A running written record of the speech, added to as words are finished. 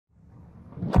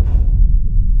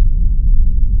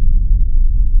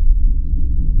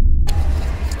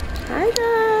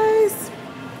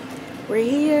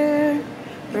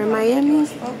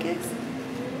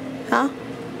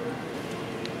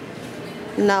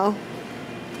No.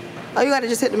 Oh, you gotta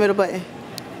just hit the middle button.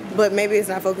 But maybe it's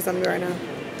not focused on me right now.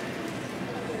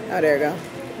 Oh, there we go.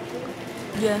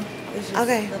 Yeah. It's just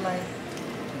okay. The light.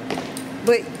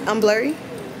 But I'm blurry?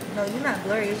 No, you're not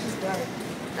blurry. It's just dark.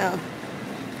 Oh.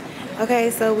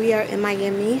 Okay, so we are in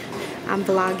Miami. I'm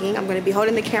vlogging. I'm going to be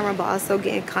holding the camera, but also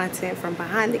getting content from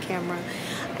behind the camera.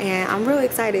 And I'm really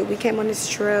excited. We came on this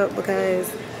trip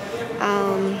because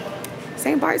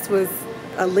St. Bart's was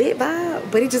a lit vibe,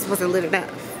 but it just wasn't lit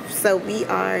enough. So we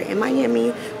are in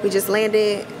Miami. We just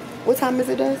landed. What time is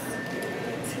it, Des?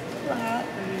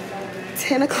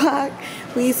 10 o'clock.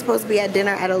 We supposed to be at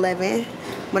dinner at 11.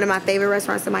 One of my favorite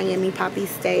restaurants in Miami, Poppy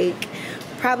Steak.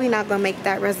 Probably not gonna make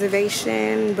that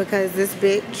reservation because this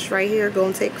bitch right here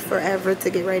gonna take forever to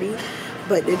get ready.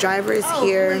 But the driver is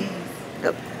here.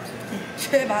 Yep.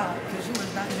 Jayda, because you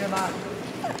was not Jayda.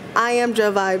 I am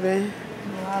just vibing.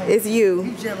 It's you.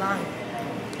 You just lying.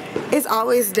 It's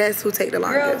always Des who take the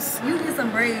longest. Girl, you get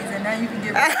some braids and now you can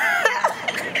get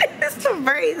It's some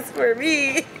braids for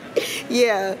me.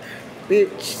 Yeah,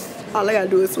 bitch. All I gotta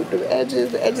do is swoop the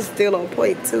edges. The edges still on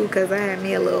point too, cause I had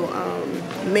me a little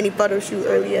mini photo shoot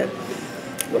earlier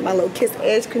with my little Kiss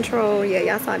edge control. Yeah,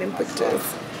 y'all saw them pictures.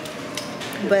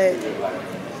 But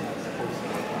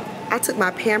I took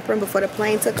my pampering before the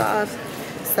plane took off,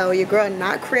 so your girl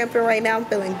not cramping right now. I'm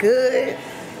feeling good.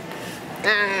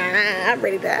 I'm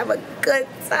ready to have a good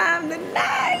time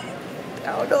tonight. I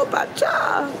don't know about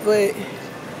y'all, but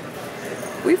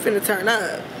we finna turn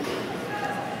up.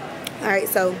 All right,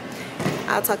 so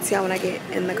I'll talk to y'all when I get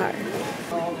in the car.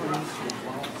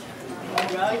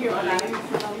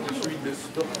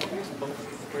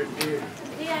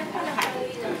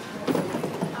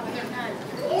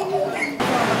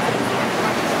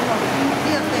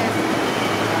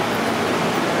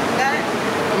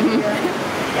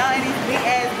 Y'all ain't these big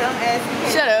ass, dumb ass.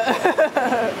 Shut up.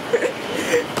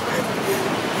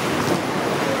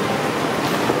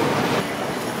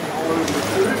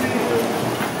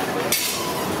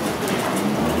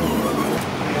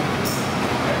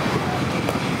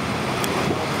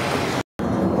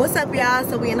 What's up, y'all?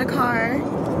 So we in the car.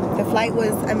 The flight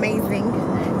was amazing.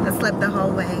 I slept the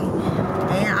whole way.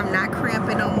 And I'm not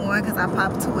cramping no more because I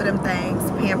popped 2 of them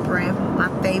things. Pampering, my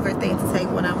favorite thing to take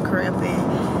when I'm cramping.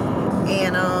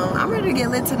 And I'm ready to get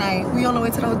lit tonight. We on the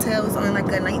way to the hotel. It's only like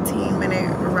a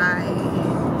 19-minute ride.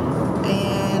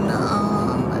 And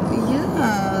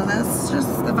yeah, that's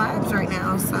just the vibes right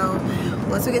now. So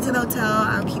once we get to the hotel,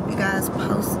 I'll keep you guys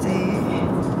posted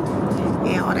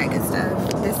and all that good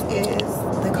stuff. This is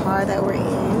the car that we're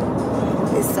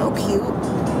in. It's so cute.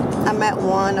 I met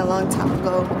one a long time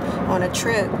ago on a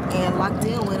trip and locked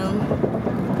in with him.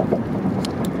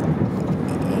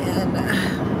 And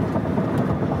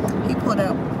he pulled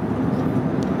up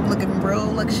looking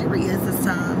real luxurious this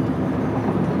time.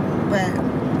 But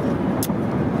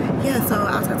yeah, so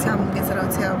I was gonna tell him to get to the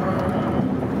hotel room.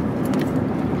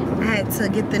 I had to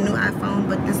get the new iPhone,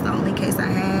 but this is the only case I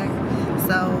had.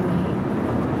 So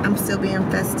I'm still being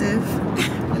festive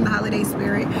in the holiday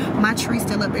spirit. My tree's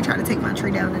still up. They tried to take my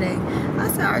tree down today. I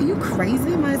said, are you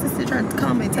crazy? My sister tried to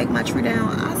come and take my tree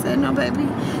down. I said, no, baby.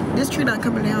 This tree not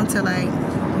coming down till like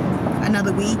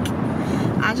another week.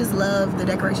 I just love the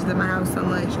decorations in my house so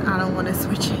much. I don't want to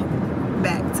switch it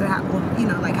back to how, you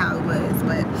know, like how it was,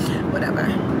 but whatever.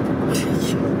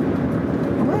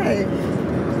 What?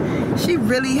 She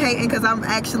really hating because I'm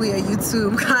actually a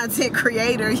YouTube content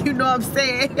creator. You know what I'm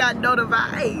saying? I know the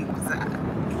vibes.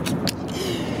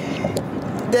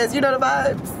 Des, you know the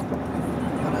vibes?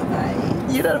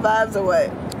 You know the vibes or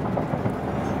what?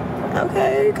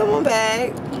 Okay, come on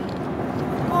back.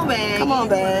 Come on back. Come on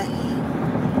back.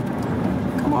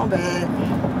 Come on back.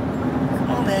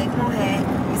 Come on back. Come on back.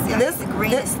 You see, this the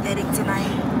green aesthetic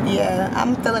tonight. Yeah,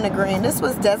 I'm feeling the green. This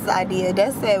was Des' idea.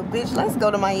 Des said, bitch, let's go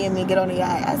to Miami and get on the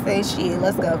yacht. I said, shit,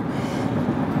 let's go.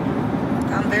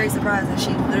 I'm very surprised that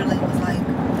she literally was like,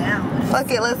 down.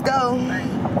 Fuck it, let's go. Like,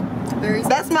 very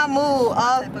that's my mood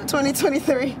of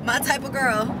 2023. My type of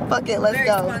girl. Fuck it, let's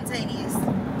go. Very spontaneous.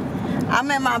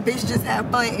 I'm in my bitch just have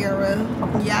fun era.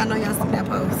 Yeah, I know y'all seen that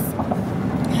post.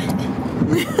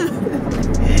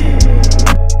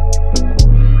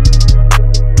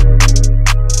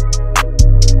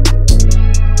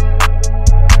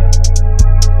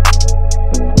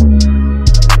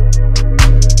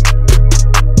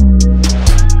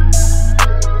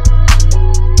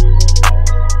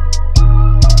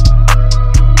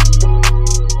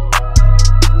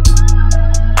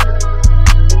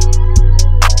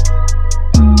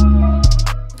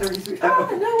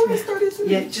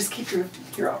 Yeah, just keep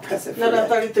your all pressive. No,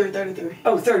 33.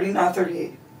 Oh, 30, not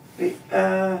 38. Wait,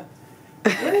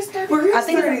 Where is 30? Where is I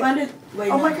think 30? it's up under. Wait,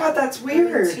 Oh no. my god, that's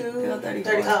weird. 32, 30.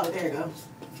 Oh, there you go.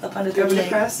 Up under Go to 38.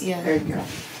 press? Yeah. There you go.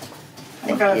 Oh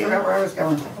my god, I forgot where I was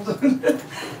going.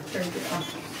 There you go.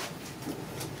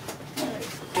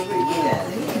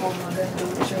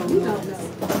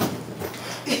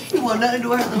 You want nothing to do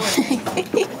with it.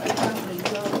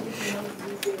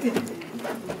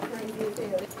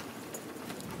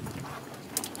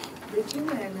 Bitch, you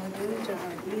had a good job,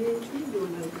 bitch. You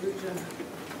doing a good job.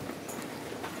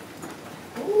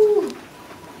 Ooh.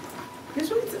 Bitch,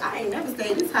 I ain't never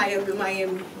stayed this high up in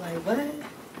Miami. Like, what?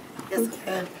 Yes, we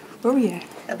have. Where we at?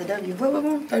 At the W. What we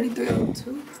going?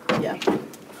 3302? Yeah.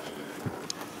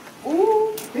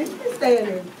 Ooh, bitch, we staying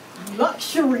in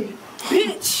luxury.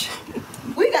 Bitch.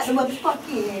 We got the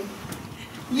motherfucking.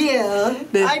 Yeah.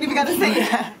 I ain't even got to say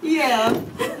it. Yeah.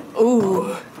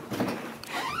 Ooh.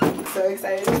 So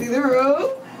excited to see the room.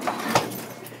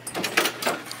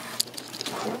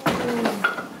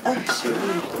 Oh,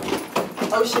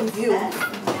 ocean view.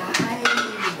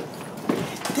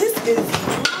 This is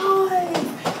nice.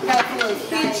 Got a little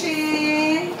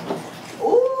kitchen.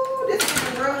 Ooh, this is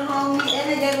real homey. And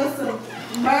they gave us some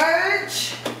merch.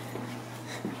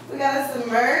 We got us some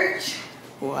merch.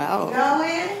 Wow.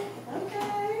 Going.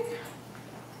 Okay.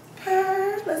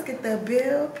 Per. Let's get the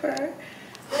bill. Per.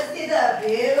 Let's get the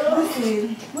bill. Let's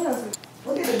see. What else?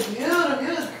 Look at the view. The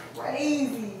view is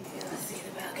crazy. Yeah, let's see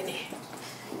the balcony.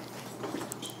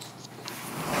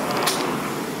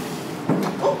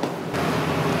 Oh.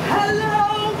 Hello,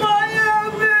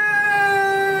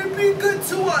 Miami. Be good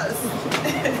to us.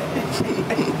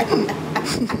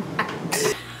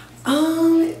 I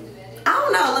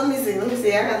don't know. Let me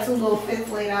see. I got two little fits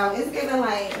laid out. It's giving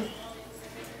like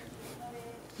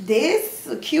this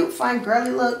a cute, fine,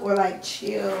 girly look, or like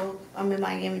chill. I'm in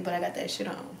Miami, but I got that shit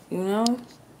on. You know?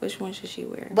 Which one should she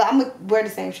wear? But I'm gonna wear the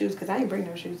same shoes because I ain't bring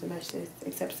no shoes to match this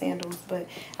except sandals. But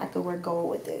I could wear gold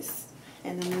with this,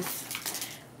 and then this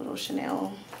little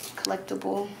Chanel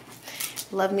collectible.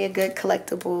 Love me a good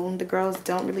collectible. The girls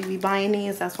don't really be buying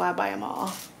these. That's why I buy them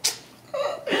all.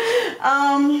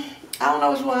 I don't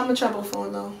know which one I'm in trouble for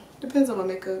though. Depends on my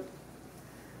makeup.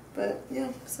 But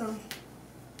yeah, so.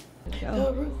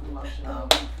 The roof is on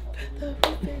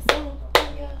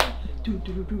fire.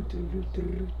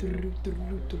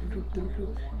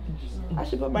 I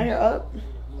should put my hair up.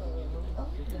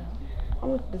 I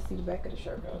want to see the back of the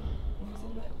shirt though.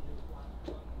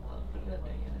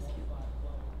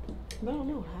 But I don't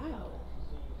know how.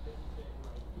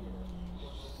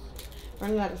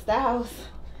 Running out of styles.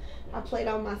 I played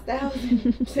all my styles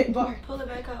in St. Bar. Pull it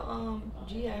back out.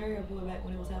 G, I heard her pull it back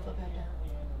when it was half up, half down.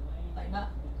 Like,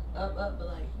 not up, but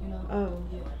like, you know. Oh.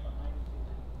 Yeah.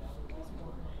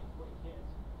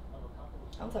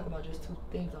 I'm talking about just two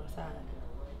things on the side.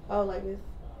 Oh, like this?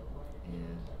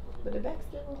 Yeah. But the back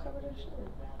still won't cover that shirt.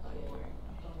 Oh,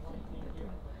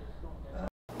 yeah.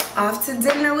 Off to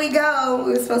dinner we go.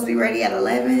 We were supposed to be ready at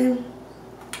 11.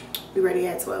 We ready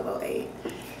at 12:08.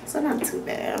 So not too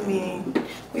bad. I mean,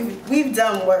 we've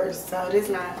done worse, so this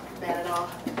not bad at all.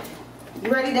 You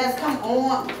ready, Des? Come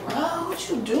on. Bro, what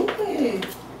you doing?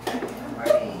 I'm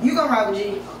ready. You gonna ride with G?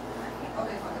 Okay,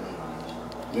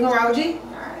 fucking You gonna ride with G?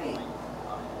 Alright.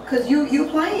 Cause you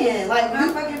playing. Like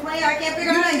you fucking playing. I can't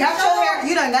figure out.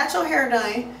 You done got your hair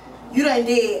done. You done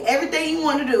did everything you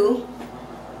want to do.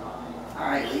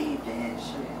 Alright, leave that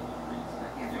shit. I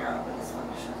can't figure out what this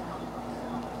fucking shit is.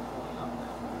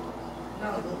 No,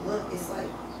 the look is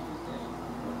like.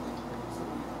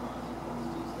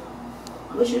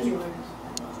 What shoes you wearing?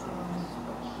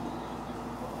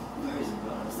 Where is it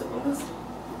going?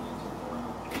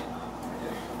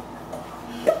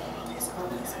 It's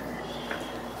always her.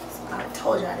 I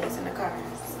told y'all this in the car.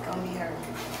 It's gonna be her.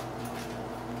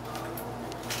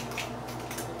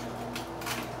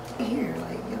 Here,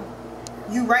 like, yo.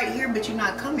 You right here, but you're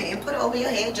not coming. And put it over your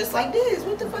head just like this.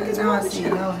 What the fuck is wrong with you?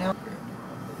 No.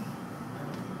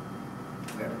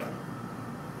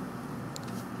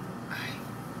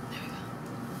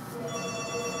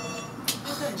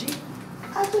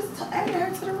 I just added her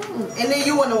to the room. And then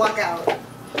you want to walk out.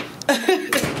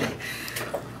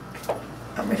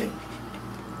 I'm ready.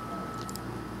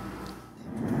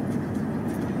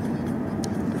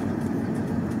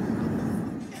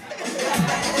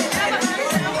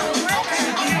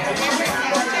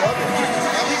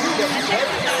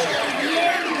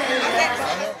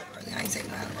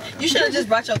 You should have just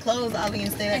brought your clothes, Ollie,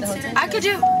 and stayed at the hotel. I could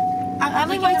do. I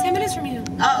live like 10 minutes from you.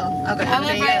 Oh, okay. I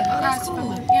live right across from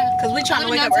you. Yeah. Because we trying to I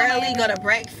wake live up downtown early, go to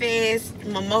breakfast,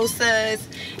 mimosas,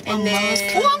 and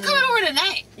then... Well, I'm coming over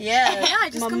tonight. Yeah,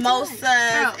 just come mimosas,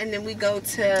 tonight. and then we go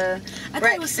to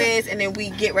breakfast, and then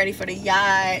we get ready for the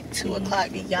yacht. 2 o'clock,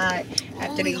 the yacht.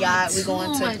 After the yacht, we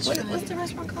going to what's the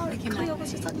restaurant called? Cleo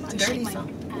was just talking about Dirty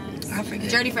something. I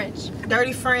forget. Dirty French.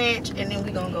 Dirty French, and then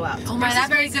we gonna go out. Oh my, that's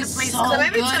very good place. So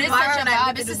maybe good. It's such a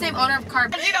vibe. It's the same owner of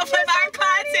Carb. You know, for our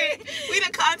content, we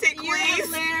the content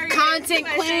queens. Content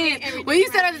queen. When you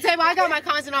sit at the table, I got my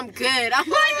content. I'm good. I'm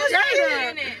like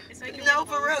Jayda. No,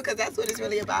 for real, because that's what it's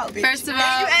really about, bitch. First of all,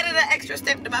 and you added an extra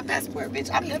step to my passport, bitch.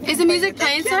 I'm never. Is the music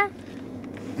playing, sir?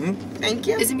 Thank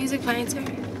you. Is the music playing, sir?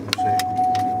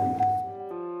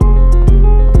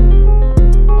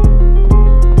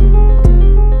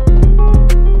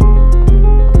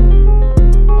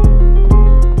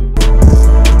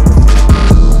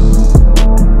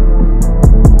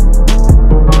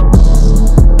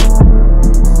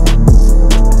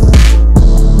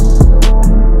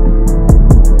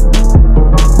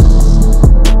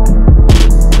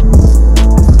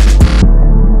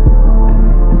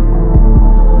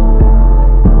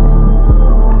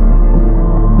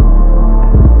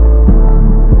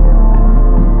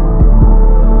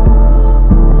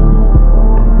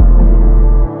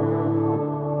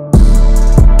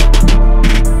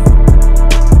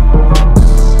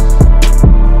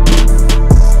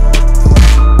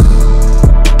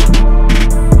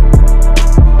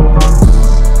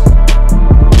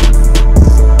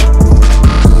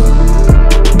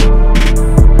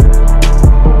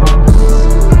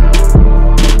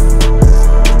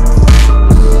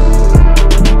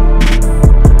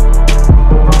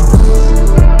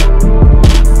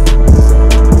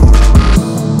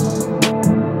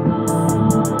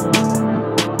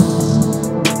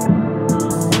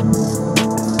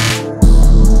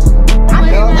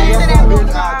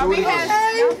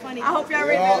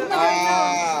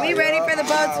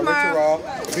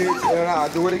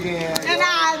 Do it again. And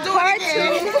I'll do it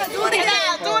again. Do it again. And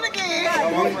I'll do it again.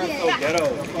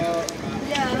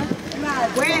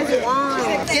 Where's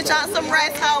one? Get y'all some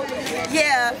rest, hoe.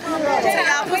 Yeah. To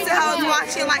y'all pussy hoes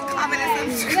watching, like, comment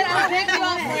and subscribe.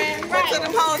 To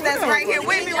them hoes that's right here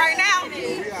with me right now.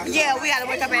 Yeah, we gotta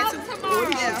wake up at 2.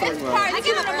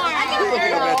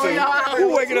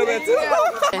 Who waking up at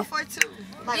 2? Before 2.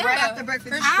 Like right after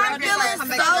breakfast. I'm feeling so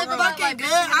fucking good.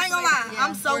 I ain't gonna lie.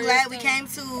 I'm so glad we came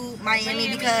to Miami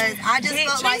because I just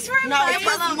felt like it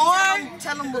was more.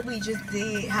 Tell them what we just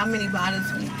did. How many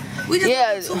bottles we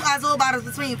just did 2 Azul bottles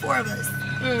between 4 of us.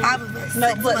 5 of us.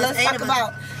 No, but let's talk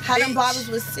about how them bottles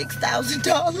was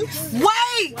 $6,000.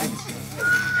 Wait!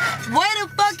 Wait a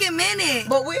fucking minute.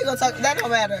 But we ain't gonna talk. That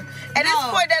don't matter. At this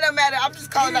point, that don't matter. I'm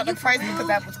just calling out the price because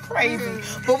that was crazy.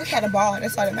 But we had a ball.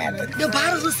 That's all that mattered. The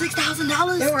bottles was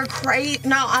 $6,000. They were crazy.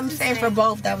 No, I'm saying for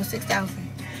both that was $6,000.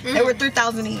 They were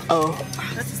 $3,000 each. Oh,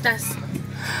 that's.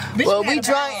 Well, we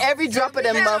drank every drop of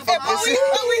them motherfuckers. We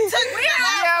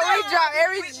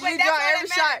drank every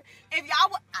shot. If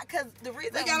y'all, cause the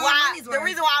reason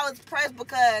why I was pressed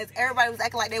because everybody was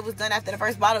acting like they was done after the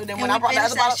first bottle. Then when I brought the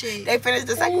other bottle, they finished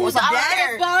the second one. So I was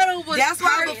there. That's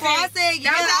why before I said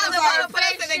that other bottle put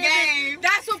us in the game.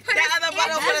 That's what put that other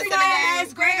bottle put us in the game.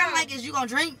 That's great. I'm like, is you gonna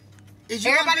drink?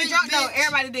 Everybody drunk? No,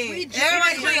 everybody did.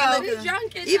 Everybody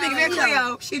drunk. Even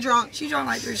Cleo, she drunk. She drunk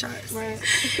like 3 shots. Right.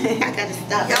 I gotta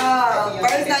stop. Y'all,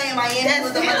 first night in Miami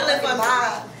was a motherfucking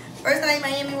vibe. First night in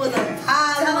Miami was a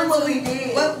vibe. Tell them what we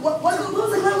did. What was the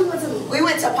club we went to? We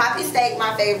went to Poppy Steak,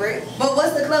 my favorite. But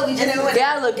what's the club we just went to?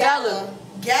 Gala.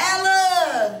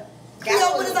 Cleo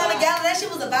put us on the Gala. That shit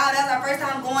was a vibe. That was our first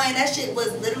time going. That shit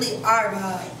was literally our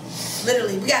vibe.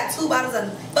 Literally. We got 2 bottles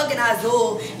of fucking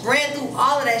Azul. Ran through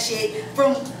all of that shit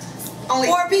from only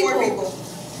 4 people.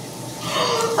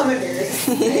 I'm embarrassed.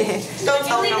 Don't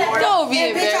tell me no more. Don't be Bitch,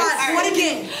 embarrassed. I'll do it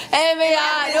again. Hey, man,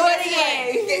 I'll do it again.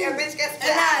 Yeah, bitch gets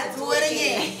And I'll do it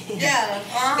again. Yeah.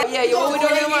 Yeah, what we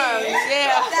doing tomorrow?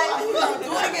 Yeah.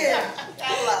 Do it again.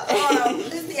 Hold on.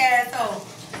 This the asshole.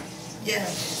 Yeah.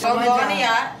 So we go on the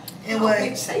yacht. And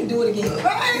what? Say do it again.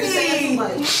 Right.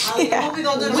 What we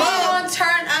gonna do We tomorrow? gonna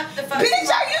turn up the fucking. Bitch,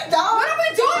 are you dumb? What are we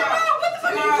doing tomorrow? What the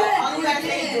fuck are you doing? All you gotta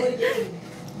say is do it again.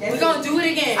 We're gonna do it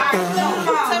again.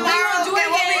 Tomorrow, do it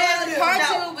again. Part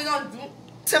 2, we're gonna do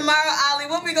tomorrow, Ollie.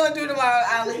 What we gonna do tomorrow,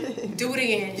 Ollie? do it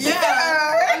again.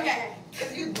 Yeah. Okay.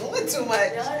 Cause you doing too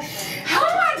much. How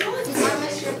am I doing this?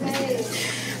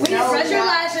 Brush your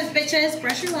lashes, bitches.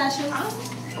 Brush your lashes.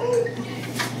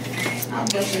 I'm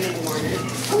brushing in the morning.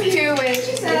 I'm here with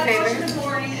your favorite.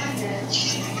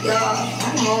 Y'all,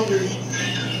 I'm hungry.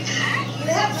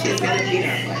 She's gonna beat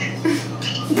our butt.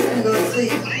 I'm gonna go to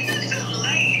sleep.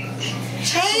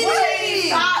 Change it!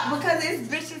 Stop, because it's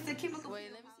bitches to keep us away.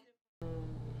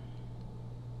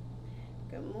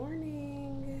 Good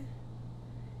morning.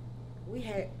 We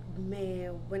had,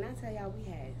 man, when I tell y'all we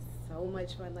had so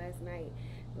much fun last night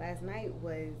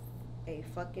was a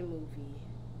fucking movie.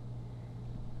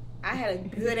 I had a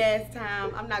good ass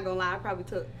time. I'm not gonna lie, I probably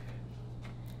took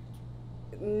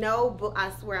but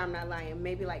I swear I'm not lying,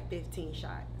 maybe like 15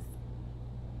 shots.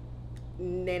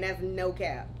 And that's no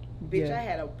cap. Bitch, yeah. I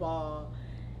had a ball.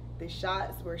 The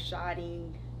shots were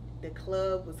shotting. The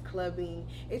club was clubbing.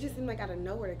 It just seemed like out of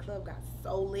nowhere the club got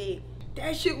so lit.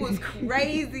 That shit was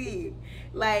crazy.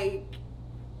 Like,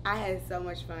 I had so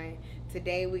much fun.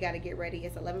 Today we gotta get ready.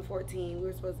 It's 11:14. We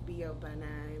were supposed to be up by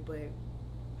 9, but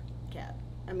cap.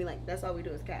 I mean, like, that's all we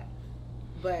do is cap.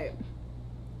 But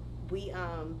we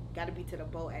gotta be to the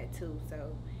boat at 2.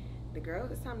 So the girl,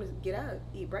 it's time to get up,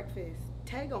 eat breakfast.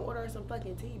 Tay gonna order some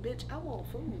fucking tea, bitch. I want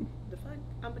food. The fuck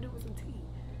I'm gonna do with some tea.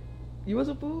 You want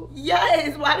some food?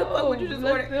 Yes. Why the fuck would you just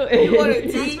order? You order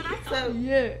tea? So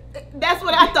yeah. That's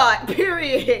what I thought.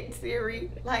 Period. Siri.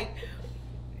 Like,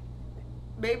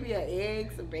 maybe an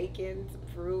egg, some bacon, some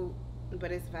fruit,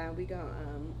 but it's fine. We gonna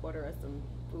order us some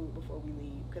food before we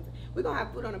leave because we're gonna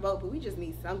have food on the boat, but we just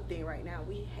need something right now.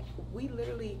 We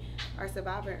literally are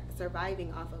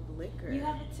surviving off of liquor. You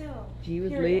have it too. She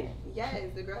was lit.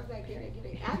 Yes, the girls that get it.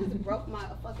 I just broke my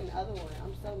fucking other one.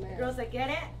 I'm so mad. The girls that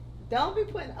get it. Don't be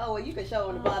putting. Oh, well, you can show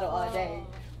on the bottle all day,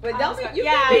 but don't be. You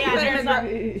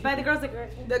By the girls that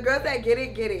get it. The girls that get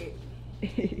it.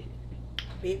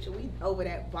 Bitch, we over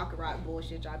that baccarat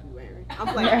bullshit y'all be wearing. I'm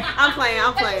playing.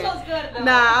 Nah,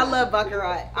 I love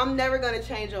baccarat. I'm never gonna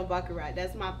change on baccarat.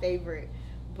 That's my favorite.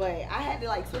 But I had to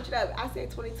like switch it up. I said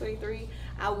 2023.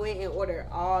 I went and ordered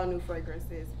all new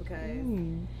fragrances because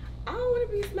I don't want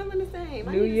to be smelling the same.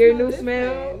 New year, new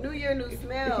smell. New year, new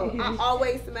smell. I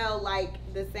always smell like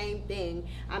the same thing.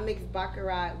 I mix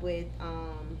baccarat with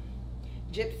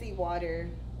gypsy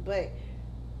water, but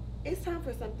it's time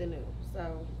for something new.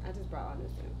 So I just brought all new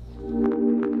scents.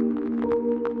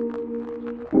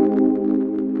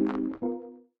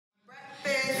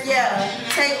 Breakfast, yeah.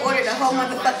 Tay ordered the whole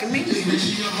motherfucking menu.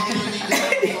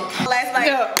 Last night.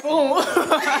 Yeah, boom. All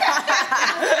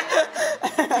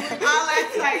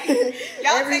last night.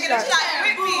 Y'all taking a shot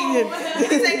with me. We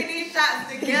taking these shots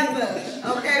together.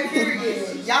 Okay,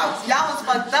 period. Y'all was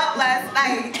fucked up last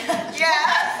night.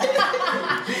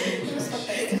 Yeah.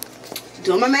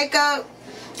 Doing my makeup.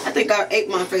 I think I ate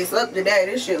my face up today.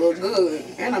 This shit look good.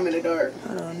 And I'm in the dark.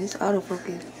 Hold on, this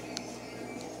autofocus.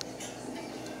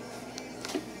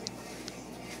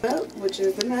 Which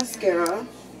is the mascara.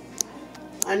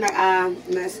 Under eye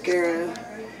mascara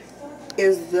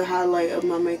is the highlight of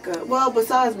my makeup. Well,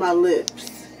 besides my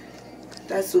lips.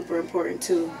 That's super important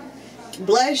too.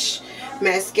 Blush,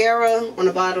 mascara on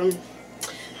the bottom,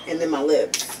 and then my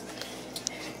lips.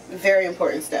 Very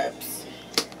important steps.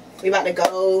 We about to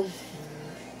go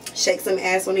shake some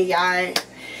ass on the yacht,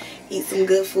 eat some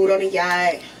good food on the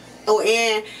yacht. Oh,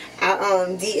 and I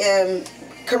DM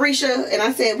Carisha and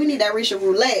I said we need that Risha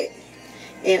roulette,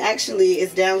 and actually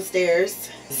it's downstairs.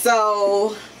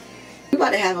 So we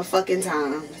about to have a fucking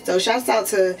time. So shouts out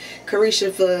to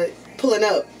Carisha for pulling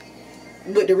up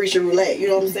with the Risha roulette. You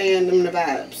know what I'm saying? Them the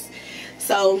vibes.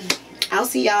 So I'll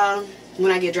see y'all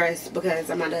when I get dressed because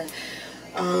I'm about to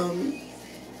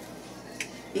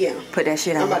yeah. Put that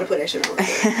shit on. I'm about to put that shit on. You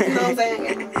know what I'm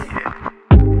saying?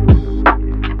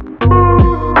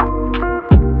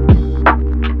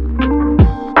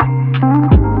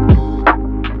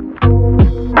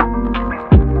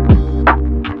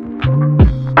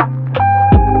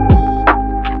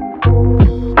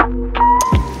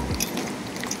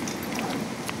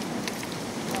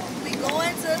 We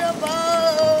going to the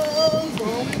boat.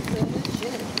 Going to the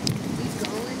ship. We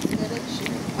going to the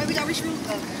ship. Wait, we got Risha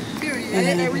roulette. Period. Is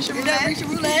that Risha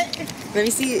roulette? Let me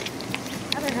see it.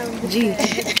 I don't know. G.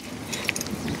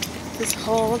 This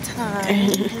whole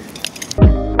time.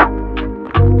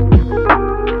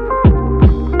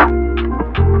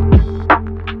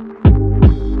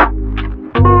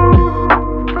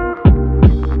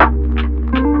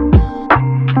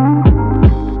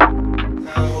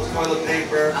 Toilet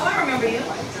paper. Oh, I remember you.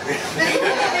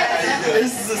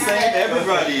 This is the same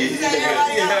everybody.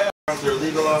 Yeah. They're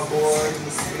legal on board.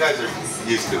 You guys are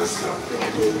used to it, so.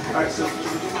 Alright, so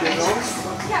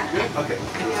yeah. Okay.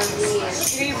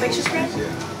 Are you picture screen?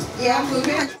 Yeah, I'm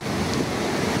moving. I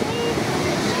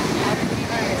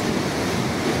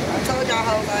told y'all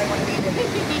how I want to be there.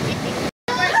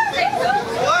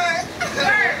 What?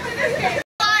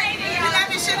 You got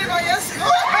me shitting on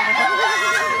yourself.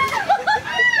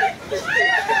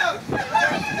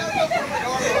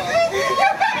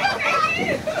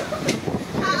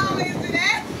 I always do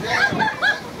that.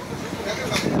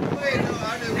 Wait, no, I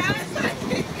never.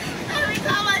 Every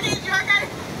time I get drunk, I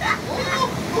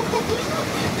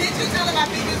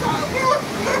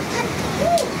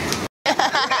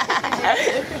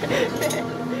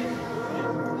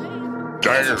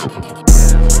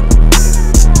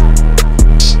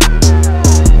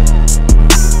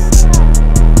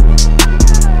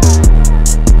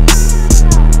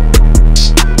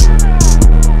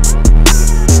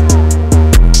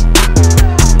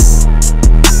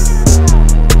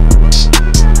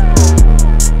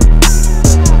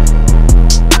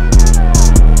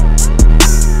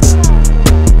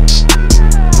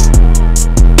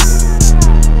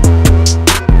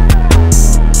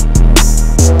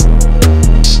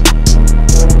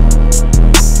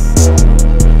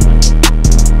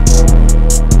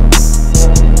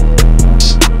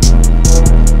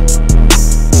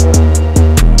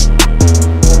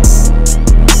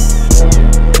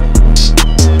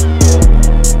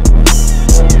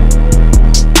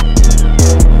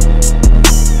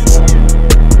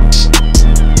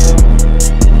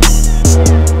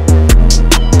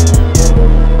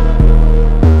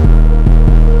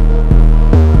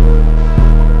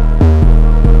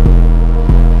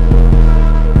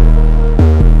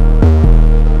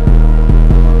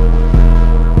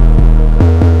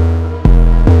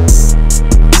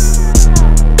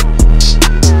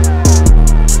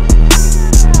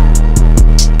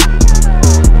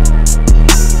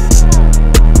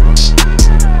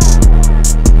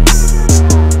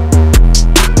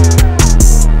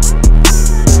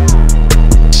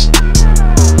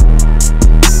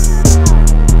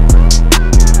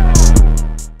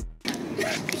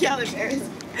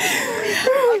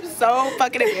I'm so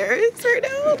fucking embarrassed right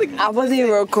now. I wasn't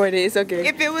even recording. It's okay.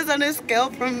 If it was on a scale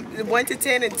from 1 to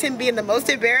 10 and 10 being the most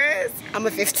embarrassed, I'm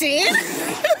a 15.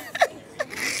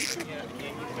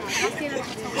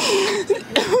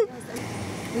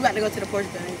 We about to go to the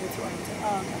Porsche building and go to our hotel.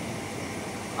 Oh, okay.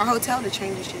 Our hotel to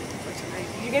change the shit for tonight.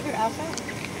 You gave your outfit?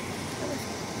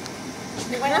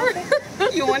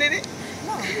 You wanted it?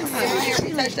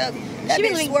 She touched up. That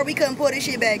bitch swore we couldn't pull this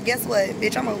shit back. Guess what,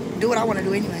 bitch? I'm gonna do what I want to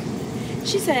do anyway.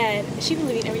 She said she been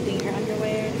leaving everything in her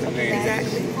underwear.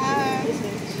 Exactly.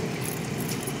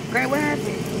 Great, what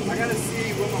happened? I gotta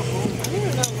see what my phone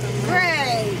is.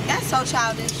 Great. That's so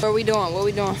childish. What are we doing? What are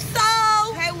we doing?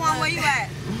 So, hey Juan, where you at?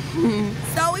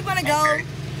 So we gonna go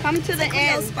Come to the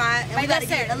end. spot and we gotta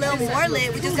get a little more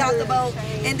lit. We just got off the boat.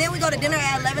 And then we go to dinner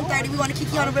at 11:30. We want to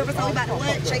kiki on the river, so we about to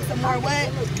what? Shake some more what?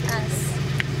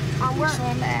 Ass. On work.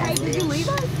 Hey, did you leave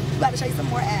us? We about to shake some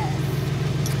more ass.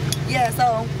 Yeah,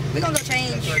 so we gonna go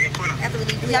change after we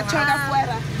leave. Ya choca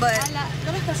afuera. But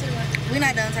we're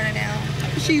not done turning down.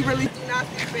 She really do not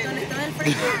speak Spanish.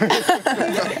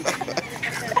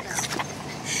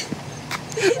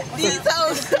 These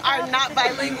hoes are not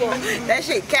bilingual. That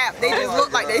shit cap. They just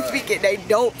look like they speak it. They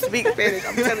don't speak Spanish.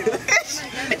 I'm telling you.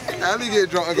 I be get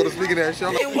drunk and go to speaking that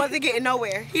shit. It wasn't getting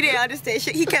nowhere. He didn't understand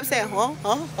shit. He kept saying, huh?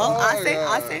 I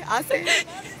say.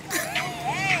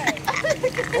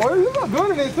 Oh, you look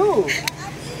good in it too.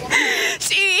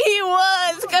 He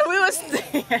was, cause we was.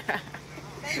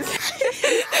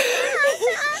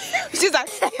 She's like,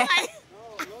 he's like,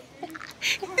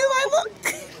 look.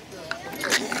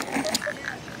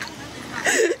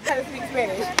 How to speak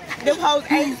Spanish. Them hoes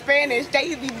ain't Spanish.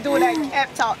 They be doing that cap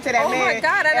talk to that man. Oh my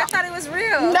god, I thought it was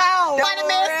real. No, why the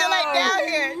man still ain't down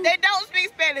here? They don't speak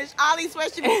Spanish. Ollie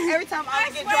swears she be every time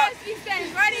Ollie get drunk. Speak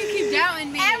Spanish. Why do you keep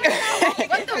doubting me?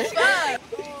 What the fuck?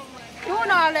 Tú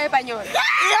no hablas español.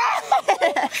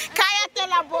 Cállate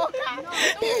la boca.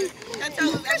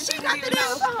 She got the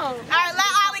damn phone. All right,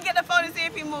 let Ollie get the phone and see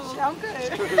if he moves. I'm good.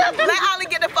 Let Ollie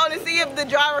get the phone and see if the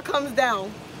driver comes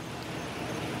down.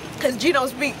 Cause G don't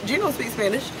speak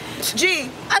Spanish. G.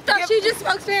 I thought she just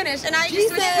spoke Spanish, and I She just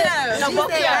switched it said, up. she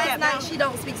said last night she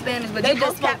don't speak Spanish, but They she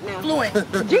both just spoke now. fluent.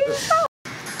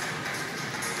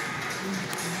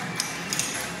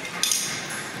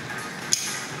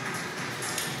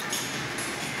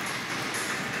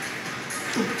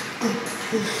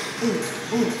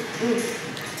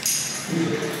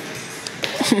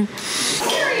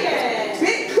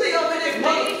 Big clean over this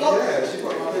motherfucker. Yeah, she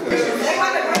put my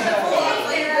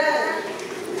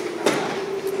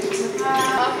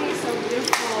Coffee is so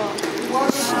beautiful.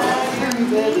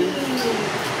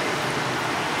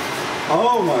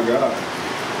 Oh my god.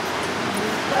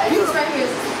 He's right here.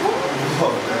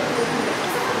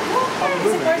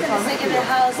 It's the person that's in the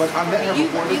house. But I met her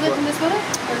before You live in this building?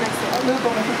 Or next I door? lived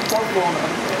on the 54th floor on the other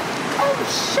side. Oh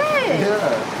shit!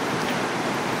 Yeah.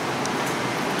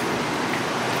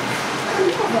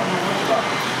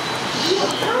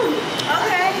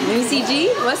 Okay. Let me see G.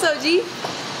 What's up, G?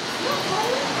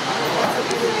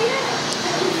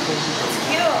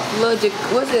 Little,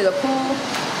 what's it? A pool?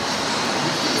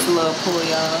 It's a little pool,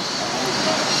 y'all.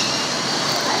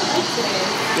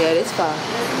 Yeah, this far.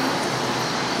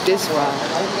 This far.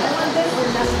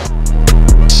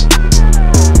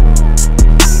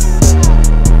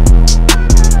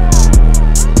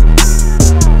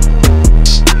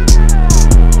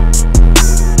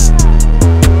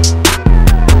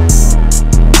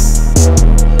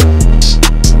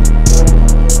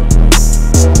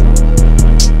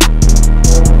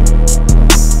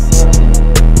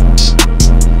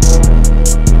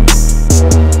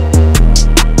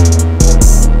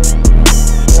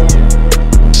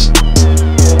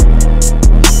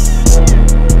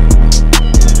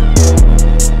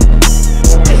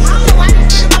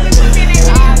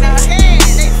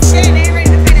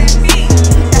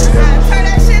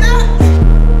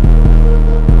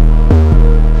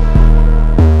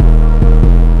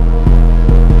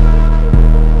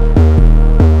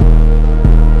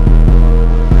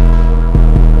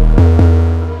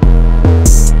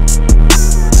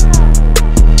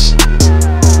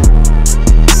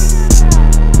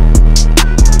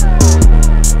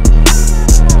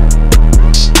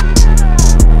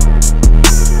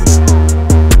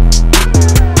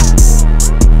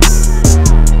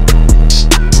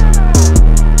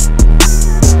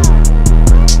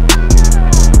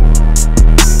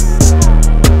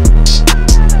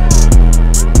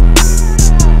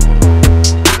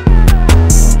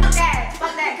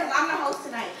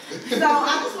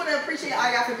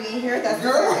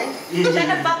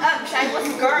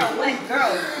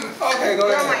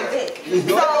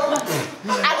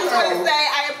 I just want to say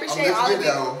I appreciate all of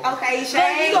you. Okay,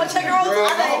 Shane. You gonna check her on too?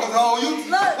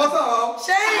 What's up?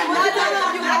 Shane, I'm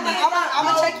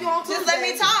gonna check you on too. Just let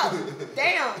me talk.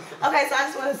 Damn. Okay, so I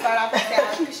just want to start off and say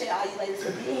I appreciate all you ladies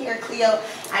for being here. Cleo,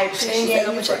 I appreciate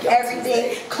you for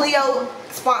everything. Cleo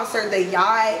sponsored the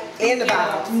yacht and the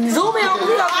vibe. Zoom in on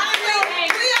Cleo. Honestly,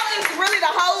 Cleo is really the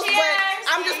host, but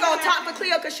I'm just gonna talk for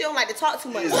Cleo because she don't like to talk too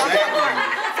much. So,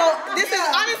 so this is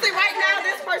honestly right now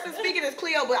this person speaking is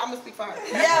Cleo, but I'm gonna speak for her.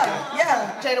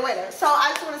 Yeah. Jayda. So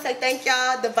I just want to say thank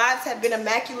y'all. The vibes have been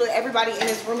immaculate. Everybody in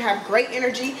this room have great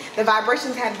energy. The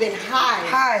vibrations have been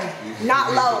high,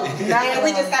 not low. And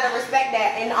we just gotta respect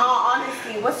that. In all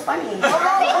honesty, what's funny? What's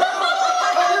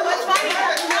funny?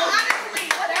 No, honestly,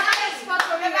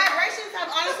 the vibrations have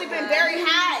honestly been very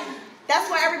high. That's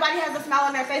why everybody has a smile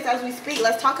on their face as we speak.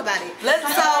 Let's talk about it.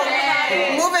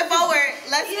 Moving forward,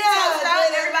 let's toast up.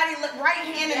 Everybody look right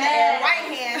hand in the air. Right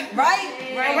hand. Right.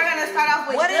 And we're gonna start off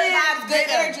with good vibes,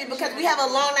 good energy because we have a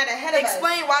long night ahead of us.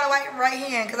 Explain why the right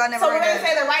hand, because I never So heard we're gonna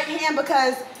that. say the right hand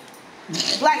because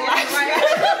Black Lives Matter.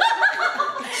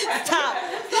 Stop.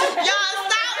 Y'all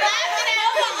stop laughing at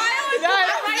me.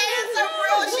 I'm saying some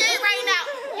real shit right now.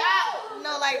 Y'all,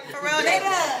 no, like for real.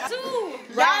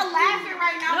 Y'all laughing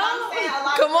right now. But I'm saying a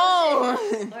lot Come on.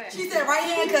 She said right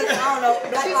hand because I don't know.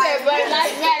 She said Black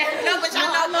Lives Matter. No, but y'all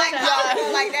know Black Lives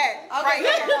Matter like that. Right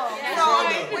here. So,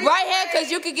 Right hand because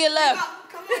you could get left.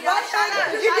 You can go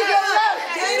left.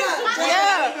 Jayda.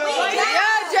 Yeah,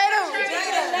 Jayda.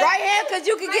 Right hand because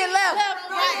you could get left.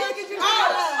 right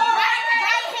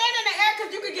hand in the air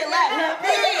because you could get left.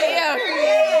 Yeah.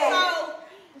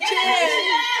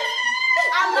 So,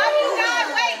 I love you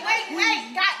guys.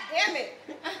 Wait. God damn it.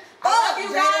 I love you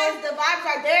guys. The vibes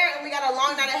are there, and we got a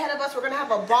long night ahead of us. We're gonna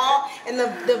have a ball, and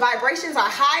the vibrations are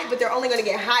high, but they're only gonna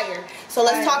get higher. So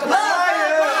let's talk about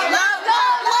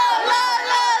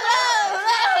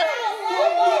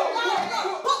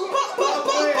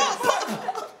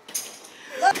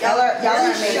Y'all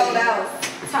are showed out.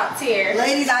 Top tier.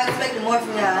 Ladies, I expected more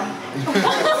from y'all.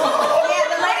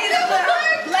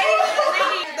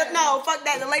 No, fuck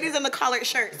that. The ladies in the collared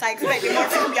shirts. I expected more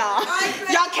from y'all.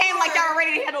 Y'all came like y'all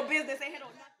already handle business and handle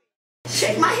nothing.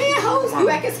 Shake my hand, hoes. You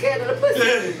acting scared of the pussy.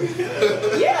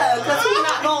 Yeah, because he's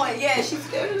not going. Yeah, she's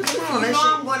scared of the pussy. You know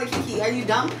I'm going to Kiki. Are you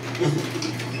dumb?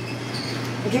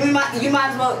 Give me my, you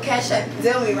might as well cash up.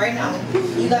 Zell me right now.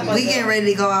 You got my We getting ready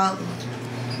to go out.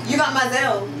 You got my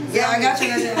Zell. Yeah, I got you.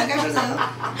 I got your Zell.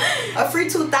 A free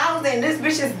 2,000. This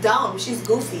bitch is dumb. She's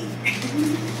goofy.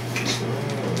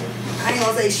 I ain't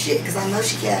gonna say shit because I know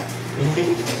she capped.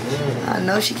 I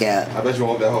know she capped. I bet you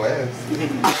want that whole ass. I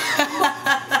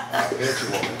bet you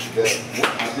want that.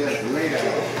 I just lay down.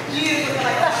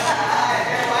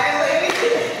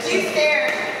 She's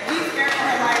scared. She's scared for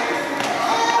her life.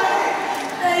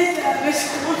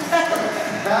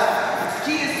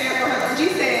 She is scared for her life. She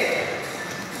said,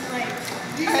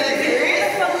 are they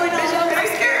serious? Are they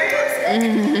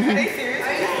serious? Are they serious?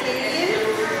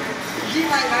 She's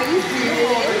like, are you serious?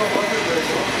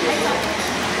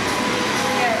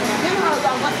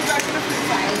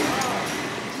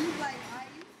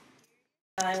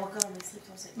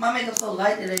 My makeup's so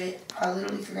light today, I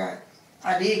literally forgot.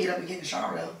 I did get up and get in the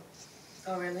shower though.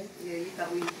 Oh really? Yeah, you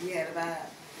thought we had a vibe.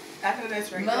 After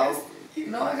this right No, you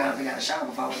know I got up and got in the shower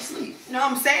before I went to sleep. No,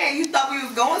 I'm saying you thought we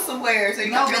was going somewhere, so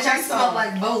you No, got bitch, I smelled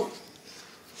like boat.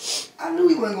 I knew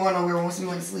we wasn't going nowhere once we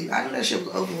went to sleep. I knew that shit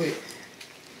was over with.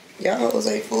 Y'all hoes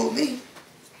ain't fooled me.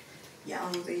 Y'all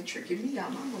hoes ain't tricking me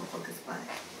out my motherfucking spot.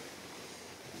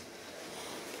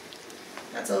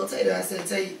 I told Taylor, I said,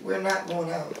 Tay, we're not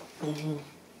going out.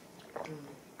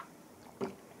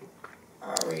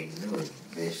 I already knew it,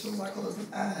 bitch. Soon as I closed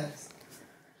my eyes.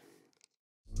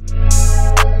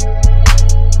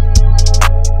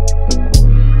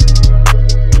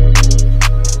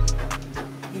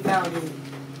 You found it.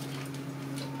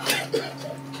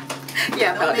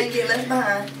 Yeah, Don't make it left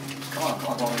behind.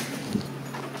 Come on.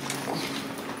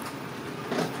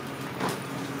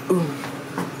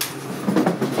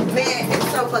 Man, it's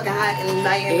so fucking hot in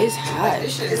Miami. It's hot.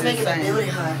 This shit It's is making the insane. building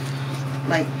hot.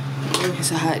 Like,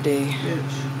 It's a hot day.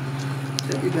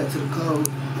 bitch. Take me back to the cold.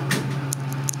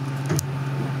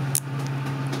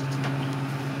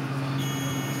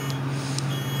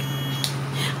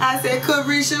 I said,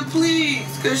 Carisha,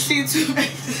 please, because she too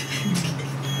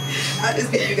I just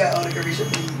think you got on the Carisha,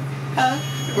 please. Huh?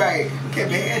 Right. Okay,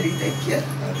 man, Andy, thank you.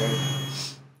 Okay.